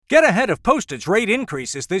Get ahead of postage rate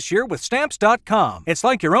increases this year with Stamps.com. It's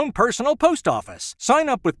like your own personal post office. Sign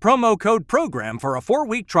up with promo code PROGRAM for a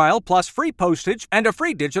 4-week trial plus free postage and a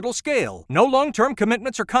free digital scale. No long-term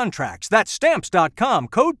commitments or contracts. That's Stamps.com,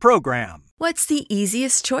 code PROGRAM. What's the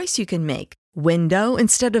easiest choice you can make? Window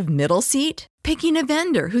instead of middle seat? Picking a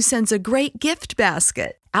vendor who sends a great gift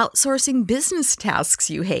basket? Outsourcing business tasks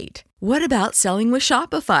you hate? What about selling with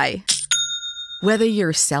Shopify? Whether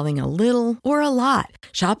you're selling a little or a lot,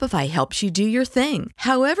 Shopify helps you do your thing,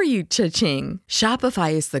 however you cha-ching.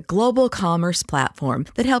 Shopify is the global commerce platform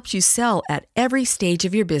that helps you sell at every stage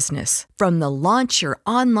of your business. From the launch your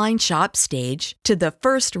online shop stage to the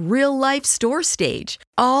first real-life store stage,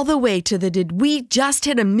 all the way to the did we just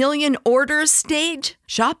hit 1 million orders stage.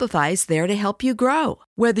 Shopify's there to help you grow.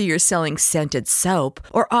 Whether you're selling scented soap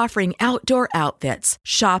or offering outdoor outfits,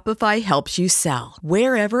 Shopify helps you sell.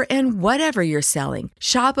 Wherever and whatever you're selling,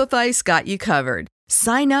 Shopify's got you covered.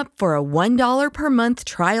 Sign up for a $1 per month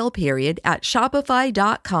trial period at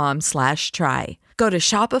shopify.com/try. Go to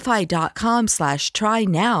shopify.com/try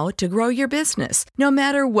now to grow your business, no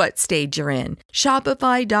matter what stage you're in.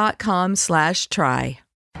 Shopify.com/try.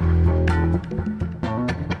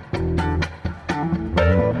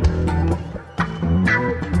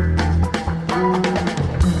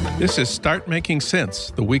 This is Start Making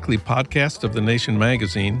Sense, the weekly podcast of The Nation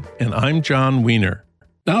magazine, and I'm John Wiener.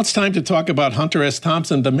 Now it's time to talk about Hunter S.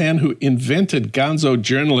 Thompson, the man who invented gonzo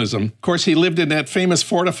journalism. Of course, he lived in that famous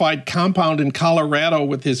fortified compound in Colorado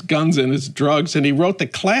with his guns and his drugs, and he wrote the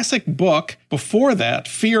classic book before that,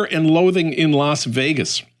 Fear and Loathing in Las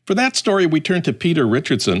Vegas. For that story, we turn to Peter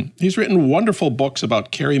Richardson. He's written wonderful books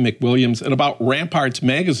about Kerry McWilliams and about Ramparts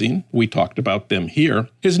magazine. We talked about them here.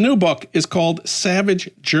 His new book is called Savage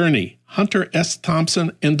Journey, Hunter S.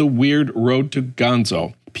 Thompson and the Weird Road to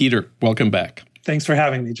Gonzo. Peter, welcome back. Thanks for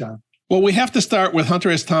having me, John. Well, we have to start with Hunter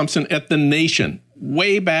S. Thompson at The Nation,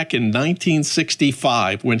 way back in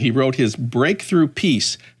 1965, when he wrote his breakthrough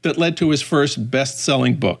piece that led to his first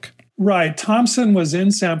best-selling book. Right. Thompson was in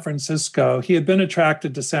San Francisco. He had been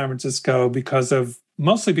attracted to San Francisco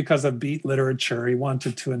mostly because of beat literature. He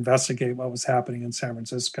wanted to investigate what was happening in San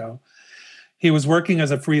Francisco. He was working as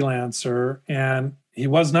a freelancer and he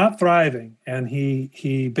was not thriving. And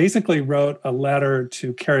he basically wrote a letter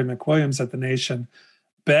to Kerry McWilliams at The Nation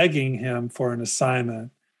begging him for an assignment.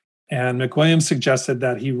 And McWilliams suggested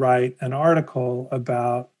that he write an article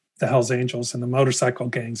about the Hells Angels and the motorcycle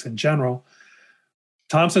gangs in general.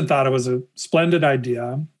 Thompson thought it was a splendid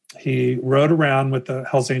idea. He rode around with the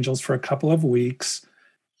Hells Angels for a couple of weeks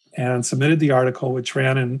and submitted the article, which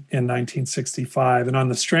ran in 1965. And on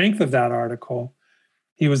the strength of that article,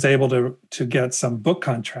 he was able to get some book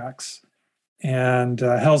contracts. And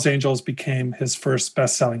Hells Angels became his first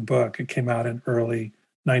best-selling book. It came out in early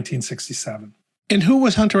 1967. And who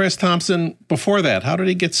was Hunter S. Thompson before that? How did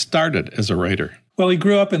he get started as a writer? Well, he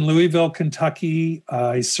grew up in Louisville, Kentucky.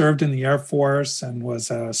 He served in the Air Force and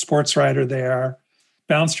was a sports writer there.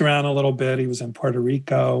 Bounced around a little bit. He was in Puerto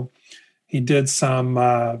Rico. He did some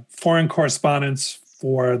foreign correspondence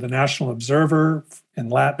for the National Observer in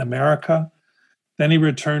Latin America. Then he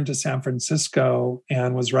returned to San Francisco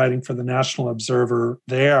and was writing for the National Observer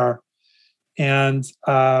there. And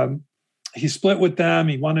he split with them.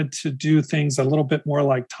 He wanted to do things a little bit more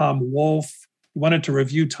like Tom Wolfe. He wanted to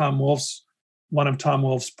review one of Tom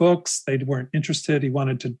Wolfe's books. They weren't interested. He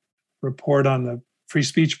wanted to report on the free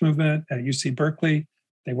speech movement at UC Berkeley.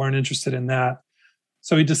 They weren't interested in that.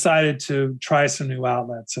 So he decided to try some new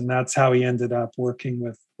outlets, and that's how he ended up working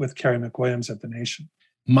with Kerry McWilliams at The Nation.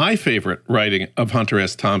 My favorite writing of Hunter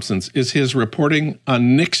S. Thompson's is his reporting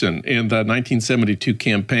on Nixon in the 1972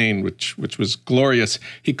 campaign, which was glorious.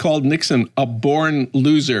 He called Nixon a born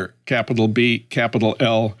loser, capital B, capital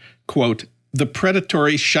L, quote, the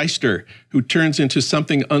predatory shyster who turns into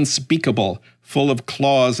something unspeakable, full of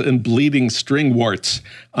claws and bleeding string warts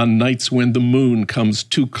on nights when the moon comes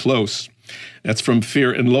too close. That's from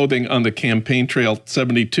Fear and Loathing on the Campaign Trail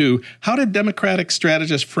 72. How did Democratic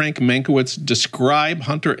strategist Frank Mankiewicz describe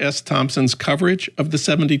Hunter S. Thompson's coverage of the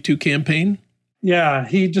 72 campaign? Yeah,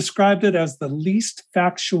 he described it as the least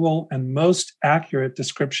factual and most accurate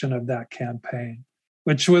description of that campaign,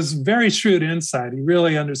 which was very shrewd insight. He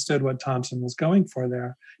really understood what Thompson was going for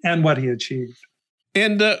there and what he achieved.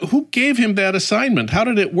 And who gave him that assignment? How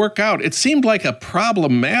did it work out? It seemed like a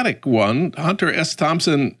problematic one. Hunter S.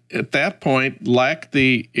 Thompson, at that point, lacked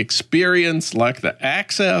the experience, lacked the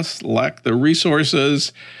access, lacked the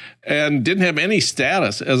resources, and didn't have any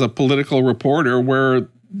status as a political reporter, where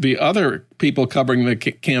the other people covering the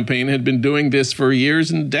campaign had been doing this for years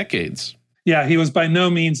and decades. Yeah, he was by no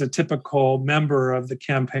means a typical member of the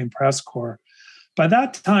campaign press corps. By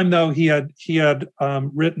that time, though, he had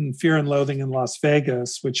written Fear and Loathing in Las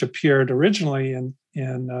Vegas, which appeared originally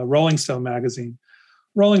in Rolling Stone magazine.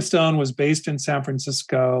 Rolling Stone was based in San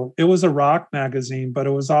Francisco. It was a rock magazine, but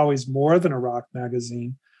it was always more than a rock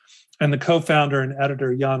magazine. And the co-founder and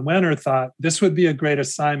editor, Jan Wenner, thought this would be a great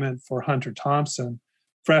assignment for Hunter Thompson,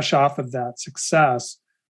 fresh off of that success,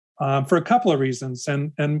 for a couple of reasons.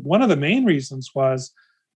 And one of the main reasons was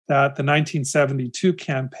that the 1972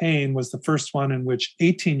 campaign was the first one in which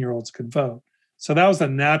 18-year-olds could vote. So that was a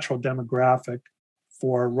natural demographic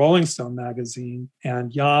for Rolling Stone magazine.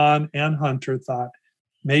 And Jan and Hunter thought,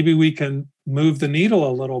 maybe we can move the needle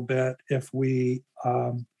a little bit if we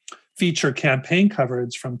feature campaign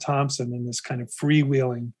coverage from Thompson in this kind of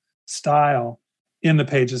freewheeling style in the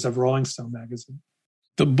pages of Rolling Stone magazine.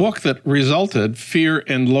 The book that resulted, Fear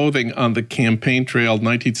and Loathing on the Campaign Trail,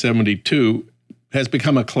 1972, has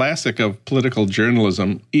become a classic of political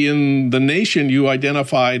journalism. In The Nation, you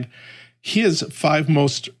identified his 5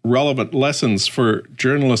 most relevant lessons for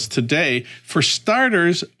journalists today. For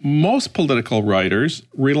starters, most political writers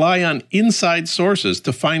rely on inside sources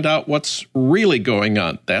to find out what's really going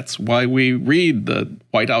on. That's why we read the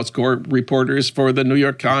White House court reporters for the New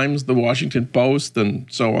York Times, the Washington Post, and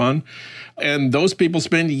so on. And those people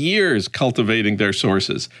spend years cultivating their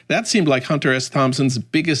sources. That seemed like Hunter S. Thompson's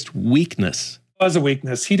biggest weakness. Was a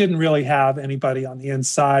weakness. He didn't really have anybody on the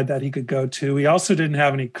inside that he could go to. He also didn't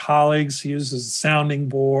have any colleagues to use as a sounding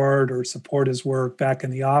board or support his work back in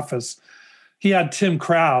the office. He had Tim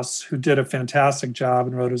Krause, who did a fantastic job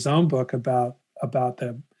and wrote his own book about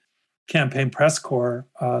the campaign press corps,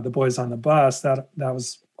 The Boys on the Bus. That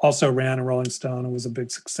was also ran in Rolling Stone and was a big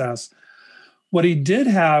success. What he did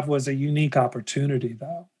have was a unique opportunity,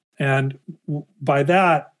 though. And by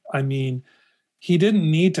that, I mean, he didn't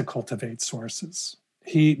need to cultivate sources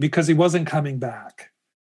because he wasn't coming back.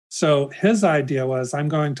 So his idea was, I'm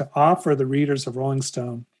going to offer the readers of Rolling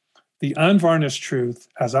Stone the unvarnished truth,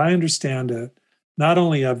 as I understand it, not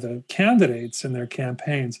only of the candidates and their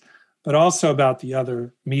campaigns, but also about the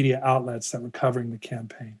other media outlets that were covering the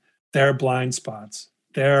campaign, their blind spots,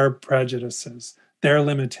 their prejudices, their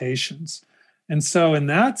limitations. And so in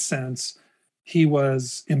that sense, he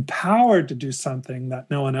was empowered to do something that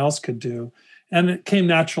no one else could do. And it came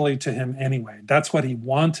naturally to him anyway. That's what he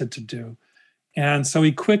wanted to do. And so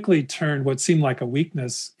he quickly turned what seemed like a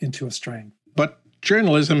weakness into a strength. But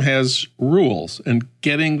journalism has rules, and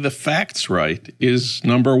getting the facts right is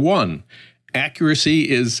number one. Accuracy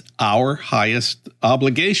is our highest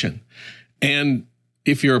obligation. And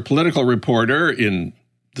if you're a political reporter in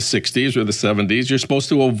the 60s or the 70s, you're supposed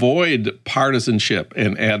to avoid partisanship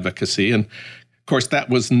and advocacy. And of course, that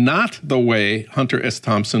was not the way Hunter S.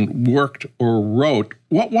 Thompson worked or wrote.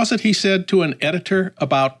 What was it he said to an editor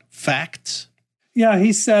about facts? Yeah,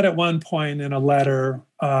 he said at one point in a letter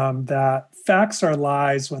that facts are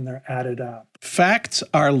lies when they're added up. Facts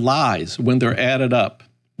are lies when they're added up.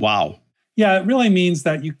 Wow. Yeah, it really means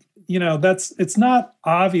that it's not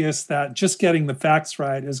obvious that just getting the facts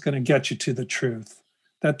right is going to get you to the truth.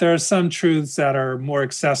 That there are some truths that are more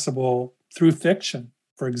accessible through fiction,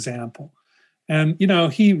 for example. And,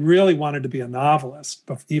 he really wanted to be a novelist,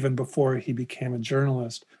 even before he became a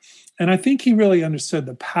journalist. And I think he really understood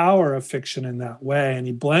the power of fiction in that way. And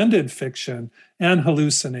he blended fiction and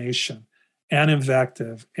hallucination and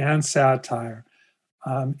invective and satire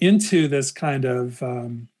into this kind of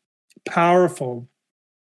powerful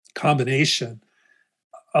combination,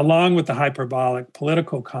 along with the hyperbolic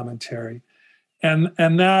political commentary. And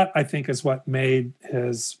that, I think, is what made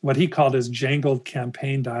what he called his jangled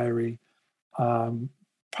campaign diary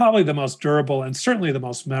probably the most durable and certainly the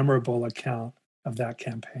most memorable account of that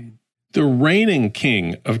campaign. The reigning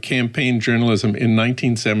king of campaign journalism in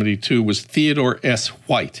 1972 was Theodore S.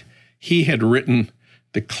 White. He had written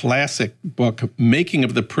the classic book, Making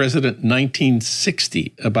of the President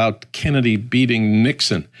 1960, about Kennedy beating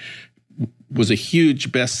Nixon. Was a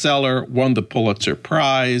huge bestseller, won the Pulitzer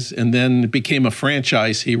Prize, and then it became a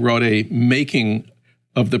franchise. He wrote a Making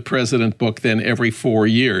of the President book then every 4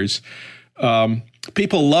 years.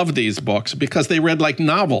 People loved these books because they read like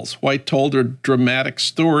novels. White told a dramatic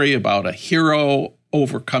story about a hero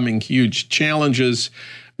overcoming huge challenges.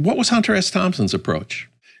 What was Hunter S. Thompson's approach?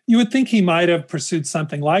 You would think he might have pursued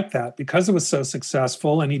something like that because it was so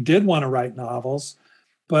successful and he did want to write novels,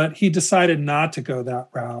 but he decided not to go that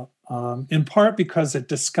route, in part because it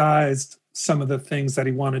disguised some of the things that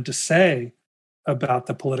he wanted to say about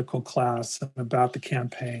the political class and about the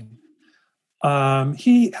campaign.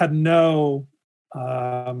 He had no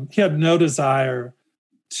desire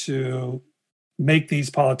to make these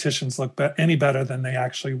politicians look any better than they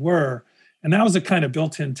actually were. And that was a kind of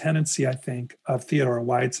built-in tendency, I think, of Theodore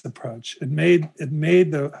White's approach. It made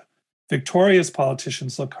the victorious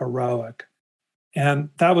politicians look heroic. And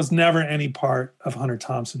that was never any part of Hunter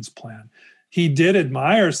Thompson's plan. He did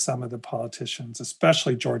admire some of the politicians,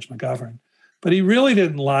 especially George McGovern, but he really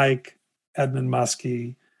didn't like Edmund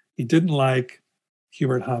Muskie. He didn't like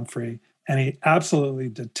Hubert Humphrey, and he absolutely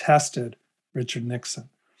detested Richard Nixon.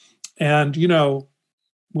 And, you know,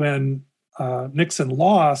 when Nixon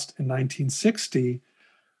lost in 1960,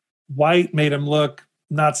 White made him look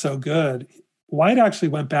not so good. White actually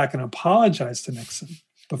went back and apologized to Nixon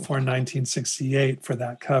before 1968 for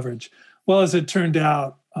that coverage. Well, as it turned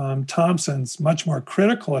out, Thompson's much more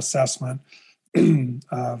critical assessment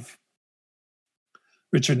of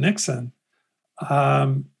Richard Nixon,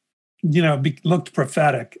 looked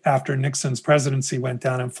prophetic after Nixon's presidency went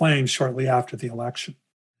down in flames shortly after the election.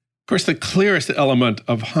 Of course, the clearest element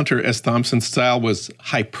of Hunter S. Thompson's style was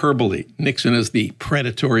hyperbole. Nixon is the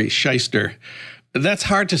predatory shyster. That's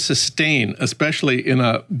hard to sustain, especially in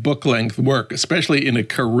a book-length work, especially in a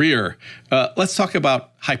career. Let's talk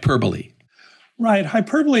about hyperbole. Right,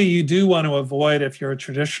 hyperbole you do want to avoid if you're a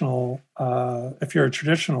traditional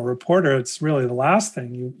reporter. It's really the last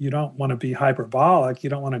thing. You don't want to be hyperbolic. You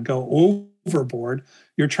don't want to go overboard.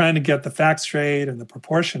 You're trying to get the facts straight and the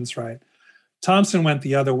proportions right. Thompson went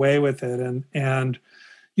the other way with it, and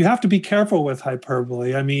you have to be careful with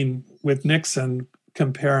hyperbole. I mean, with Nixon,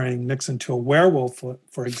 comparing Nixon to a werewolf,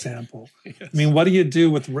 for example. Yes. I mean, what do you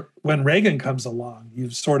do when Reagan comes along?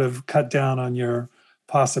 You've sort of cut down on your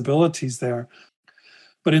possibilities there.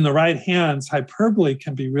 But in the right hands, hyperbole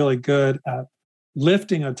can be really good at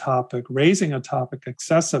lifting a topic, raising a topic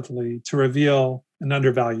excessively to reveal an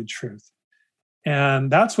undervalued truth.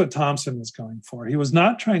 And that's what Thompson was going for. He was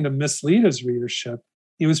not trying to mislead his readership.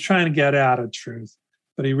 He was trying to get at a truth.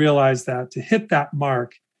 But he realized that to hit that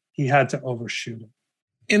mark, he had to overshoot it.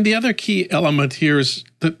 And the other key element here is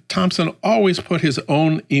that Thompson always put his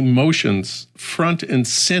own emotions front and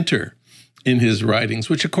center in his writings,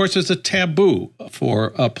 which, of course, is a taboo for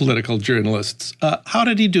political journalists. How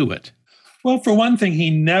did he do it? Well, for one thing, he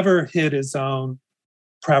never hid his own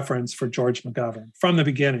preference for George McGovern from the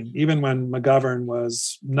beginning, even when McGovern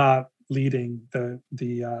was not leading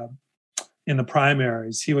in the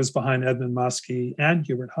primaries. He was behind Edmund Muskie and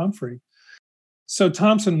Hubert Humphrey. So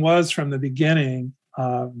Thompson was, from the beginning,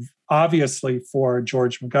 obviously for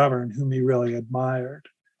George McGovern, whom he really admired.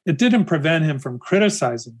 It didn't prevent him from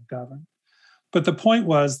criticizing McGovern. But the point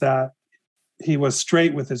was that he was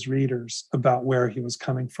straight with his readers about where he was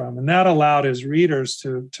coming from. And that allowed his readers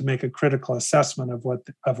to make a critical assessment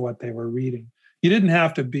of what they were reading. You didn't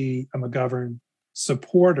have to be a McGovern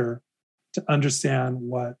supporter to understand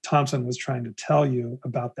what Thompson was trying to tell you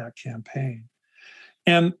about that campaign.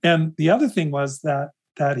 And the other thing was that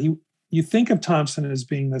you think of Thompson as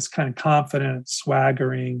being this kind of confident,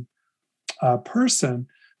 swaggering person,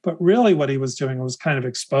 but really what he was doing was kind of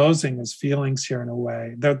exposing his feelings here in a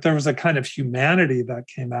way. There was a kind of humanity that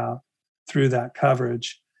came out through that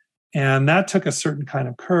coverage. And that took a certain kind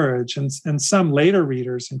of courage. And some later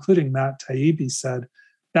readers, including Matt Taibbi, said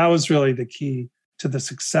that was really the key to the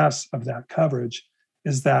success of that coverage,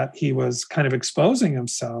 is that he was kind of exposing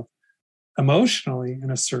himself emotionally in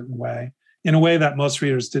a certain way, in a way that most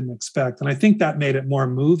readers didn't expect. And I think that made it more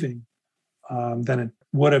moving than it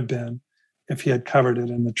would have been if he had covered it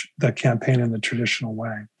in the campaign in the traditional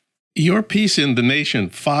way. Your piece in The Nation,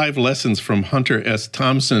 5 Lessons from Hunter S.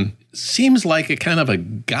 Thompson, seems like a kind of a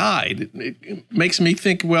guide. It makes me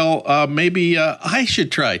think, well, maybe I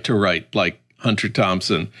should try to write like Hunter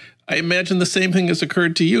Thompson. I imagine the same thing has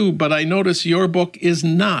occurred to you, but I notice your book is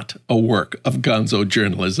not a work of gonzo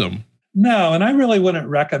journalism. No, and I really wouldn't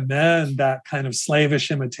recommend that kind of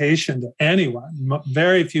slavish imitation to anyone.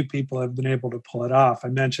 Very few people have been able to pull it off. I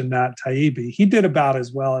mentioned Matt Taibbi. He did about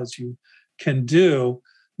as well as you can do,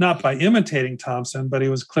 not by imitating Thompson, but he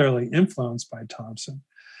was clearly influenced by Thompson.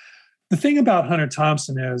 The thing about Hunter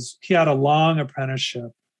Thompson is he had a long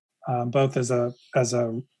apprenticeship, both as a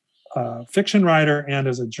fiction writer and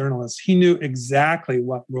as a journalist. He knew exactly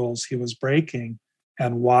what rules he was breaking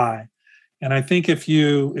and why. And I think if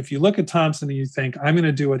you look at Thompson and you think, I'm going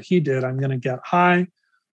to do what he did, I'm going to get high,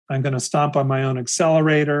 I'm going to stomp on my own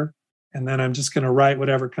accelerator, and then I'm just going to write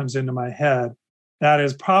whatever comes into my head, that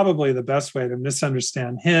is probably the best way to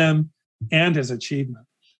misunderstand him and his achievement.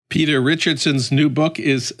 Peter Richardson's new book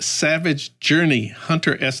is Savage Journey,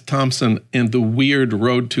 Hunter S. Thompson and the Weird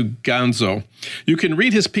Road to Gonzo. You can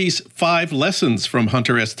read his piece, 5 Lessons from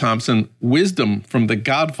Hunter S. Thompson, Wisdom from the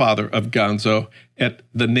Godfather of Gonzo, at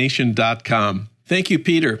thenation.com. Thank you,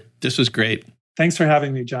 Peter. This was great. Thanks for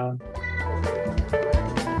having me, John.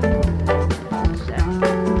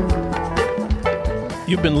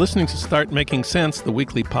 You've been listening to Start Making Sense, the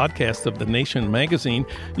weekly podcast of The Nation magazine.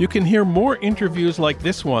 You can hear more interviews like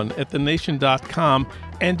this one at thenation.com,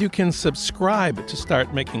 and you can subscribe to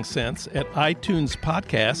Start Making Sense at iTunes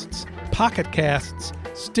Podcasts, Pocket Casts,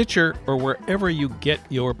 Stitcher, or wherever you get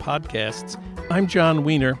your podcasts. I'm John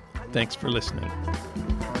Wiener. Thanks for listening.